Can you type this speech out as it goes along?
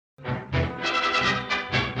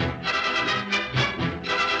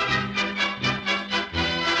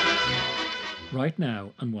Right now,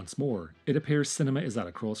 and once more, it appears cinema is at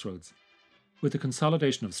a crossroads. With the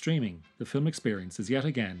consolidation of streaming, the film experience is yet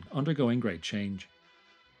again undergoing great change.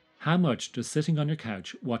 How much does sitting on your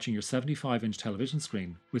couch watching your 75-inch television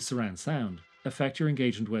screen with surround sound affect your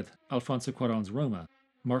engagement with Alfonso Cuarón's Roma,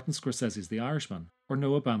 Martin Scorsese's The Irishman, or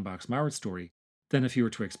Noah Baumbach's Marriage Story than if you were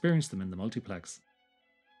to experience them in the multiplex?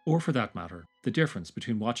 Or for that matter, the difference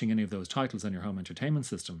between watching any of those titles on your home entertainment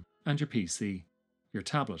system and your PC, your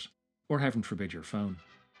tablet, or heaven forbid your phone.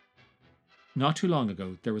 Not too long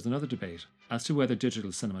ago, there was another debate as to whether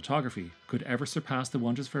digital cinematography could ever surpass the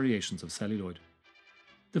wondrous variations of celluloid.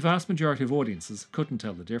 The vast majority of audiences couldn't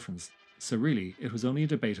tell the difference, so really it was only a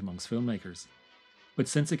debate amongst filmmakers. But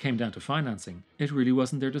since it came down to financing, it really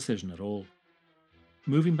wasn't their decision at all.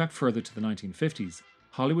 Moving back further to the 1950s,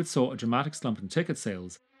 Hollywood saw a dramatic slump in ticket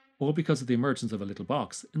sales, all because of the emergence of a little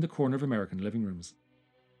box in the corner of American living rooms.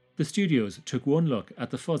 The studios took one look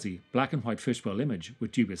at the fuzzy, black and white fishbowl image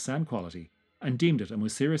with dubious sound quality and deemed it a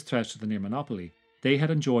most serious threat to the near monopoly they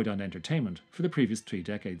had enjoyed on entertainment for the previous 3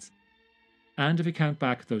 decades. And if you count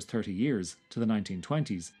back those 30 years to the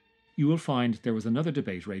 1920s, you will find there was another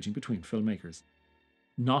debate raging between filmmakers.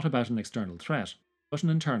 Not about an external threat, but an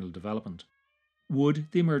internal development. Would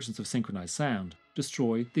the emergence of synchronized sound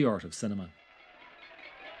destroy the art of cinema?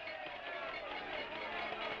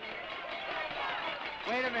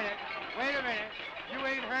 Wait a minute. You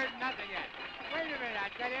ain't heard nothing yet. Wait a minute, I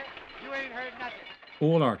tell you ain't heard nothing.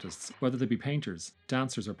 All artists, whether they be painters,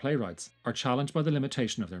 dancers, or playwrights, are challenged by the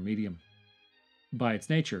limitation of their medium. By its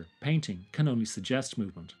nature, painting can only suggest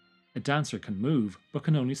movement. A dancer can move, but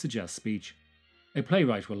can only suggest speech. A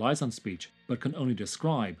playwright relies on speech, but can only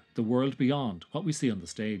describe the world beyond what we see on the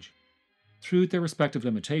stage. Through their respective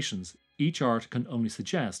limitations, each art can only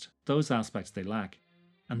suggest those aspects they lack,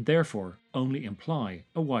 and therefore only imply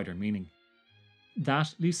a wider meaning.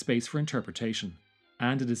 That leaves space for interpretation,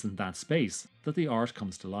 and it is in that space that the art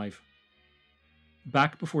comes to life.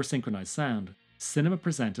 Back before synchronized sound, cinema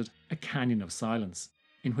presented a canyon of silence,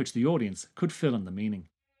 in which the audience could fill in the meaning.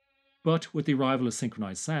 But with the arrival of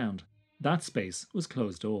synchronized sound, that space was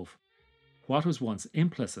closed off. What was once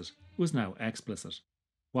implicit was now explicit.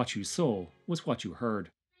 What you saw was what you heard.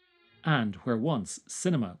 And where once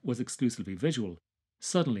cinema was exclusively visual,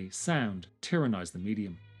 suddenly sound tyrannized the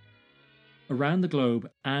medium. Around the globe,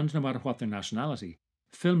 and no matter what their nationality,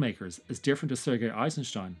 filmmakers as different as Sergei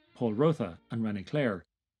Eisenstein, Paul Rotha, and René Clair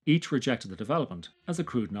each rejected the development as a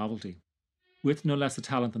crude novelty, with no less a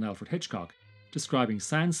talent than Alfred Hitchcock, describing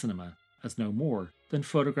sound cinema as no more than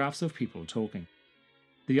photographs of people talking.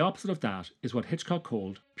 The opposite of that is what Hitchcock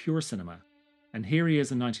called pure cinema, and here he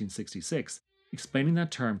is in 1966, explaining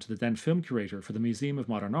that term to the then film curator for the Museum of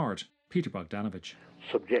Modern Art, Peter Bogdanovich.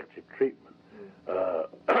 Subjective treatment,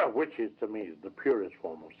 which is to me the purest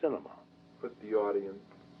form of cinema. Put the audience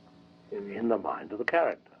in the mind of the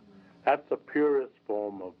character. That's the purest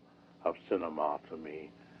form of cinema to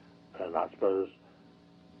me, and I suppose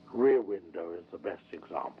Rear Window is the best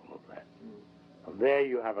example of that. And there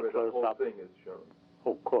you have a close-up. The whole thing is shown.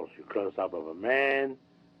 Of course, you close up of a man,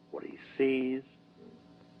 what he sees,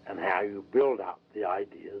 and how you build up the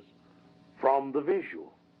ideas from the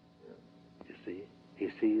visual. You see, he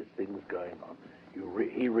sees things going on.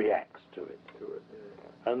 He reacts to it.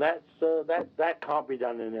 And that can't be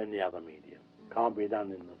done in any other medium. Can't be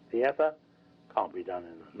done in the theatre. Can't be done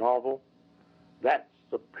in a novel. That's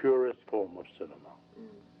the purest form of cinema.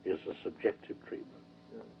 Is the subjective treatment.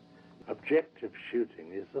 Objective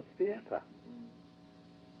shooting is the theatre.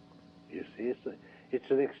 You see,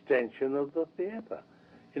 it's an extension of the theatre.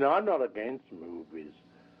 You know, I'm not against movies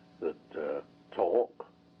that talk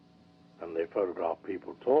and they photograph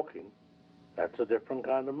people talking. That's a different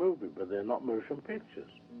kind of movie, but they're not motion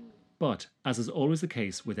pictures. But, as is always the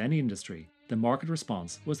case with any industry, the market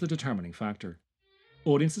response was the determining factor.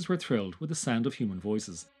 Audiences were thrilled with the sound of human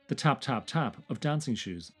voices, the tap-tap-tap of dancing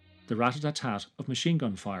shoes, the rat-a-tat-tat of machine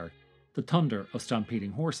gun fire, the thunder of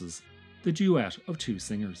stampeding horses, the duet of 2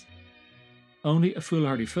 singers. Only a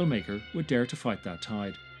foolhardy filmmaker would dare to fight that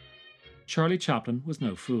tide. Charlie Chaplin was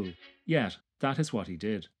no fool, yet that is what he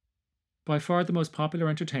did. By far the most popular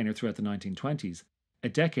entertainer throughout the 1920s, a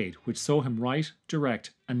decade which saw him write,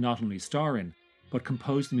 direct, and not only star in, but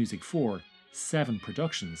compose the music for, 7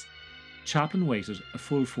 productions, Chaplin waited a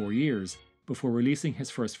full 4 years before releasing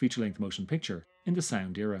his first feature-length motion picture in the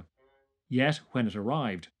sound era. Yet, when it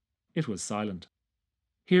arrived, it was silent.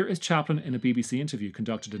 Here is Chaplin in a BBC interview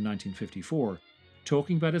conducted in 1954,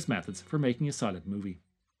 talking about his methods for making a silent movie.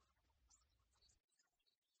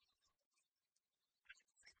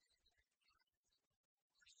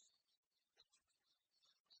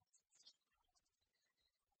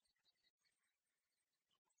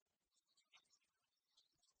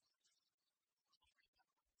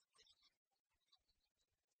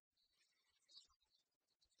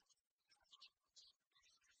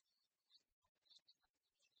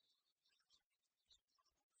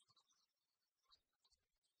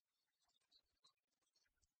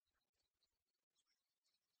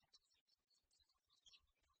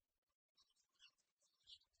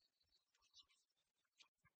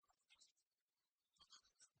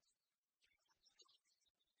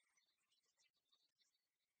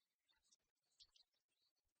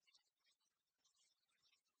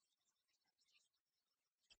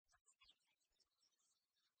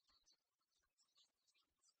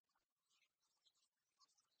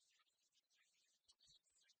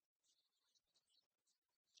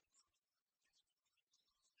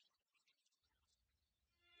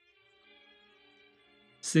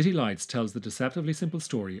 City Lights tells the deceptively simple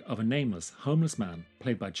story of a nameless, homeless man,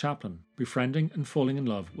 played by Chaplin, befriending and falling in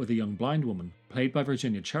love with a young blind woman, played by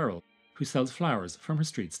Virginia Cherrill, who sells flowers from her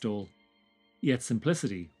street stall. Yet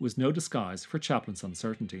simplicity was no disguise for Chaplin's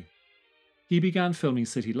uncertainty. He began filming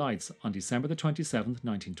City Lights on December the 27th,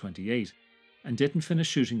 1928, and didn't finish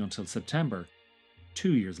shooting until September,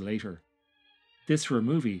 2 years later. This for a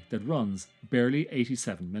movie that runs barely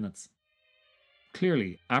 87 minutes.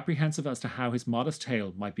 Clearly apprehensive as to how his modest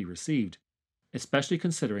tale might be received, especially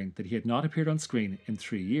considering that he had not appeared on screen in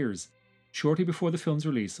 3 years, shortly before the film's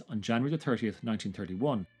release on January 30th,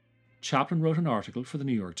 1931, Chaplin wrote an article for the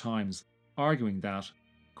New York Times, arguing that,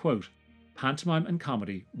 quote, pantomime and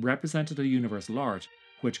comedy represented a universal art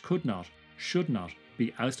which could not, should not,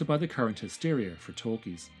 be ousted by the current hysteria for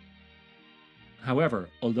talkies. However,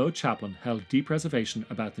 although Chaplin held deep reservation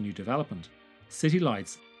about the new development, City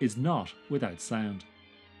Lights is not without sound.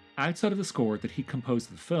 Outside of the score that he composed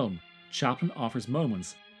for the film, Chaplin offers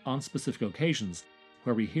moments, on specific occasions,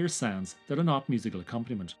 where we hear sounds that are not musical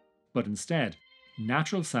accompaniment, but instead,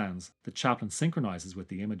 natural sounds that Chaplin synchronizes with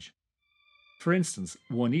the image. For instance,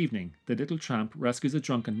 one evening, the little tramp rescues a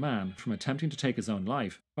drunken man from attempting to take his own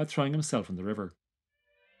life by throwing himself in the river.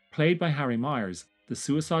 Played by Harry Myers, the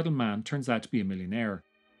suicidal man turns out to be a millionaire,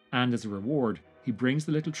 and as a reward, he brings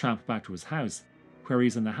the little tramp back to his house, where he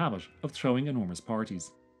is in the habit of throwing enormous parties.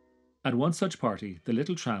 At one such party, the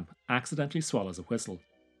little tramp accidentally swallows a whistle,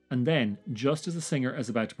 and then, just as the singer is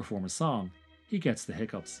about to perform a song, he gets the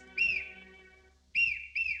hiccups.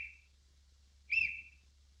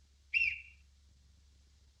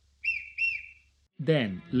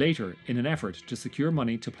 Then, later, in an effort to secure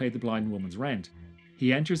money to pay the blind woman's rent,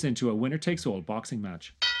 he enters into a winner-takes-all boxing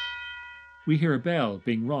match. We hear a bell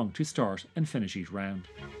being rung to start and finish each round.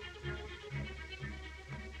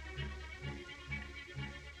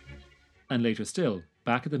 And later still,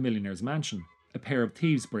 back at the millionaire's mansion, a pair of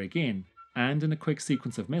thieves break in, and in a quick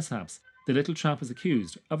sequence of mishaps, the little tramp is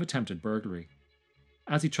accused of attempted burglary.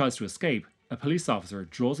 As he tries to escape, a police officer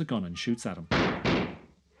draws a gun and shoots at him.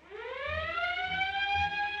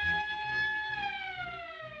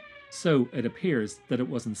 So it appears that it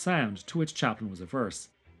wasn't sound to which Chaplin was averse,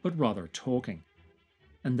 but rather talking.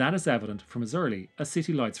 And that is evident from as early as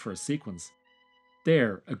City Lights' first sequence.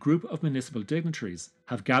 There, a group of municipal dignitaries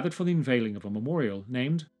have gathered for the unveiling of a memorial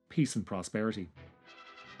named Peace and Prosperity.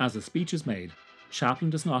 As the speech is made, Chaplin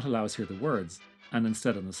does not allow us to hear the words, and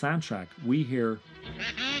instead on the soundtrack we hear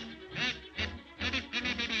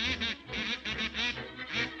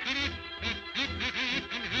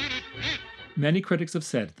Many critics have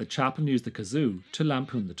said that Chaplin used the kazoo to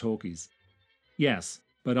lampoon the talkies. Yes,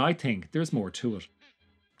 but I think there's more to it.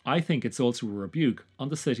 I think it's also a rebuke on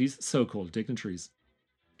the city's so-called dignitaries.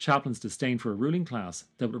 Chaplin's disdain for a ruling class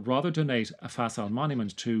that would rather donate a facile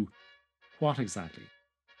monument to what exactly?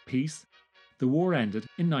 Peace? The war ended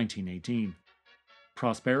in 1918.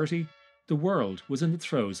 Prosperity? The world was in the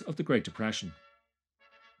throes of the Great Depression.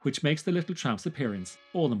 Which makes the little tramp's appearance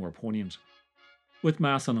all the more poignant. With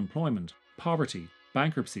mass unemployment, poverty,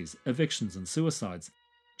 bankruptcies, evictions and suicides,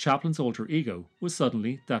 Chaplin's alter ego was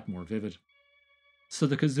suddenly that more vivid. So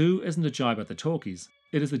the kazoo isn't a jibe at the talkies,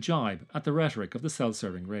 it is a jibe at the rhetoric of the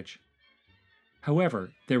self-serving rich.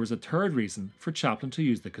 However, there is a third reason for Chaplin to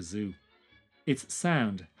use the kazoo. Its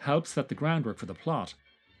sound helps set the groundwork for the plot,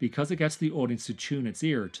 because it gets the audience to tune its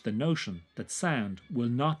ear to the notion that sound will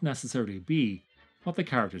not necessarily be what the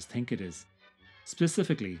characters think it is,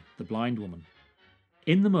 specifically the blind woman.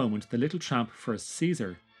 In the moment the little tramp first sees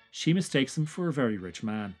her, she mistakes him for a very rich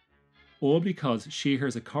man, all because she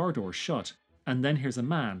hears a car door shut and then hears a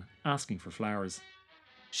man asking for flowers.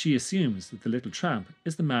 She assumes that the little tramp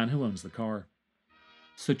is the man who owns the car.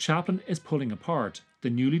 So Chaplin is pulling apart the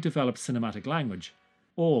newly developed cinematic language,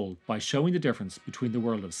 all by showing the difference between the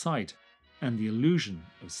world of sight and the illusion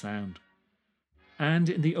of sound. And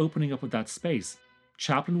in the opening up of that space,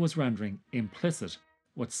 Chaplin was rendering implicit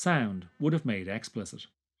what sound would have made explicit.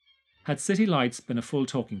 Had City Lights been a full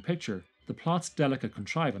talking picture, the plot's delicate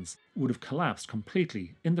contrivance would have collapsed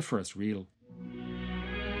completely in the first reel.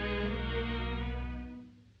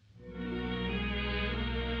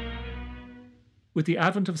 With the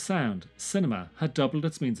advent of sound, cinema had doubled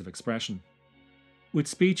its means of expression. With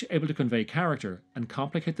speech able to convey character and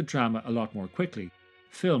complicate the drama a lot more quickly,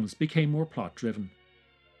 films became more plot-driven.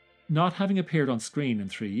 Not having appeared on screen in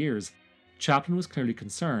 3 years, Chaplin was clearly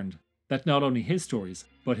concerned that not only his stories,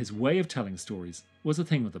 but his way of telling stories was a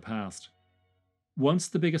thing of the past. Once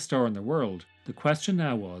the biggest star in the world, the question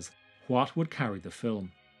now was, what would carry the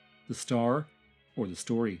film? The star or the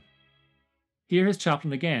story? Here is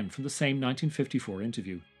Chaplin again from the same 1954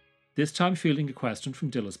 interview. this time fielding a question from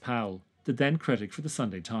Dilys Powell, the then critic for the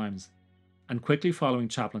Sunday Times. And quickly following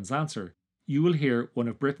Chaplin's answer, you will hear one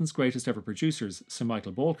of Britain's greatest ever producers, Sir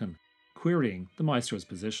Michael Balcon, querying the maestro's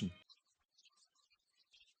position.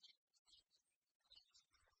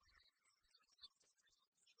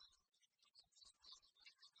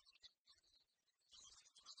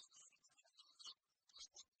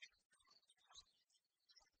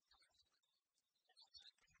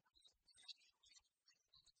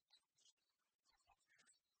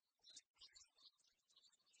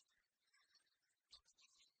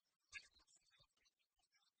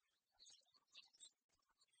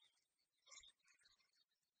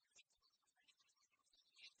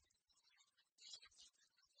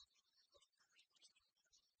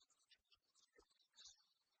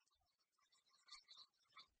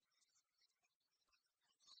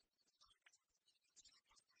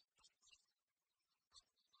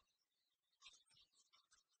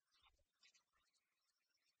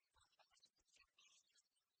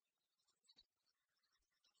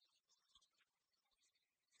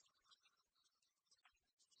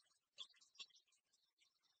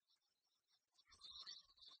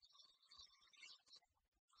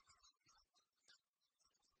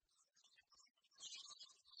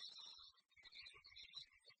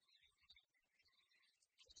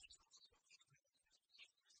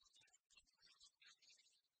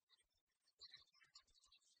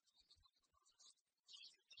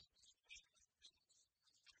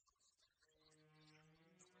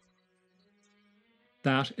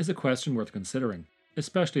 That is a question worth considering,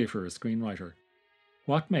 especially if you're a screenwriter.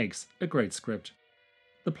 What makes a great script?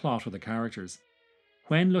 The plot or the characters?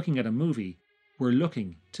 When looking at a movie, we're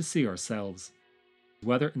looking to see ourselves.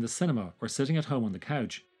 Whether in the cinema or sitting at home on the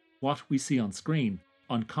couch, what we see on screen,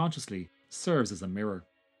 unconsciously, serves as a mirror.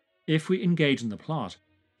 If we engage in the plot,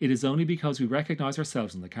 it is only because we recognise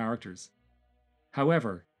ourselves in the characters.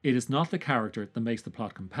 However, it is not the character that makes the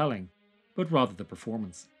plot compelling, but rather the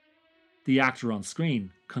performance. The actor on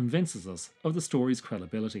screen convinces us of the story's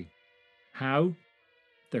credibility. How?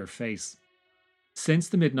 Their face. Since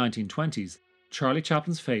the mid-1920s, Charlie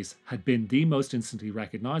Chaplin's face had been the most instantly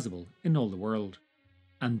recognisable in all the world.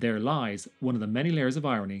 And there lies one of the many layers of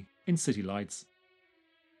irony in City Lights.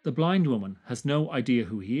 The blind woman has no idea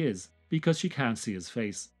who he is because she can't see his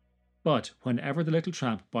face. But whenever the little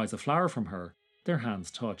tramp buys a flower from her, their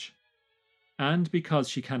hands touch. And because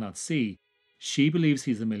she cannot see, she believes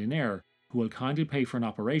he's a millionaire who will kindly pay for an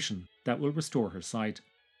operation that will restore her sight.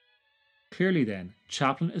 Clearly then,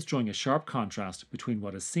 Chaplin is drawing a sharp contrast between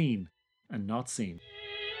what is seen and not seen.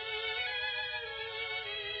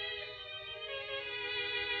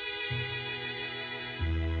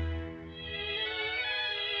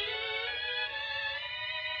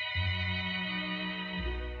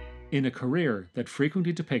 In a career that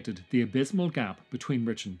frequently depicted the abysmal gap between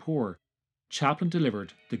rich and poor, Chaplin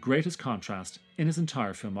delivered the greatest contrast in his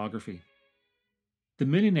entire filmography. The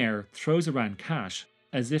millionaire throws around cash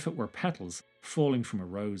as if it were petals falling from a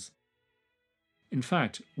rose. In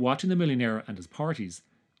fact, watching The Millionaire and his parties,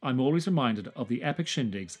 I'm always reminded of the epic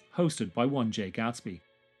shindigs hosted by one Jay Gatsby,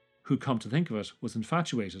 who, come to think of it, was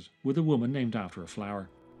infatuated with a woman named after a flower.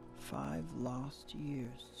 5 lost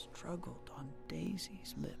years struggled on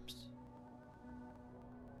Daisy's lips,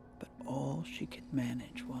 but all she could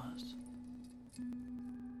manage was...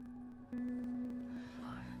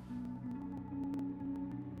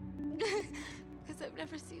 Because I've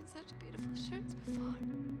never seen such beautiful shirts before.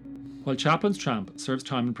 While Chaplin's tramp serves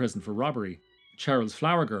time in prison for robbery, Cheryl's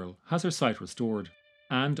flower girl has her sight restored,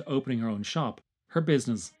 and opening her own shop, her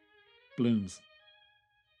business blooms.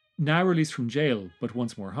 Now released from jail, but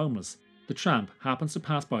once more homeless, the tramp happens to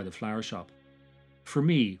pass by the flower shop. For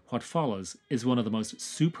me, what follows is one of the most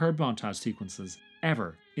superb montage sequences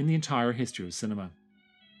ever in the entire history of cinema.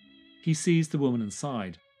 He sees the woman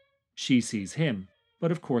inside. She sees him,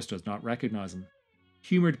 but of course does not recognise him.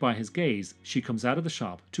 Humoured by his gaze, she comes out of the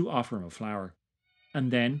shop to offer him a flower, and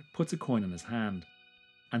then puts a coin in his hand.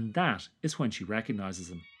 And that is when she recognises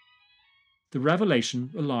him. The revelation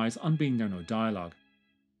relies on being there no dialogue.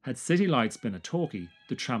 Had City Lights been a talkie,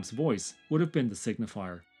 the tramp's voice would have been the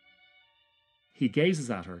signifier. He gazes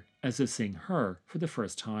at her as if seeing her for the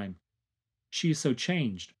first time. She is so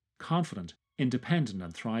changed, confident, independent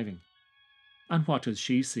and thriving. And what does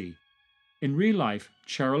she see? In real life,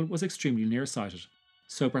 Cheryl was extremely nearsighted,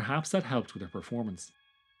 so perhaps that helped with her performance.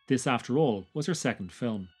 This, after all, was her second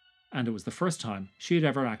film, and it was the first time she had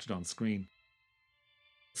ever acted on screen.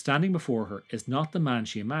 Standing before her is not the man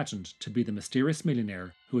she imagined to be the mysterious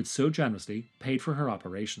millionaire who had so generously paid for her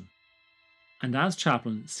operation. And as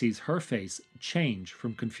Chaplin sees her face change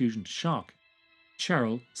from confusion to shock,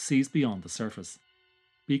 Cheryl sees beyond the surface.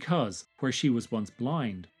 Because where she was once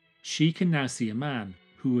blind, she can now see a man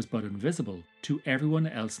who was but invisible to everyone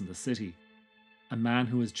else in the city. A man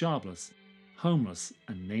who is jobless, homeless,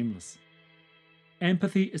 and nameless.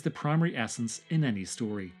 Empathy is the primary essence in any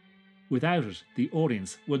story. Without it, the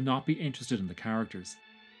audience will not be interested in the characters.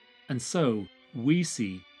 And so, we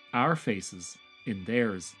see our faces in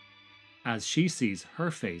theirs, as she sees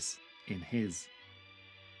her face in his.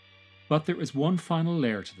 But there is one final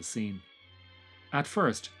layer to the scene. At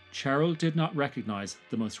first, Cheryl did not recognise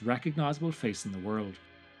the most recognisable face in the world.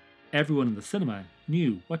 Everyone in the cinema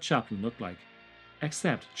knew what Chaplin looked like,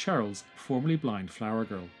 except Cheryl's formerly blind flower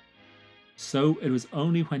girl. So it was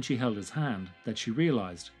only when she held his hand that she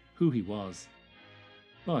realised who he was.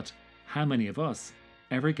 But how many of us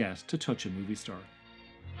ever get to touch a movie star?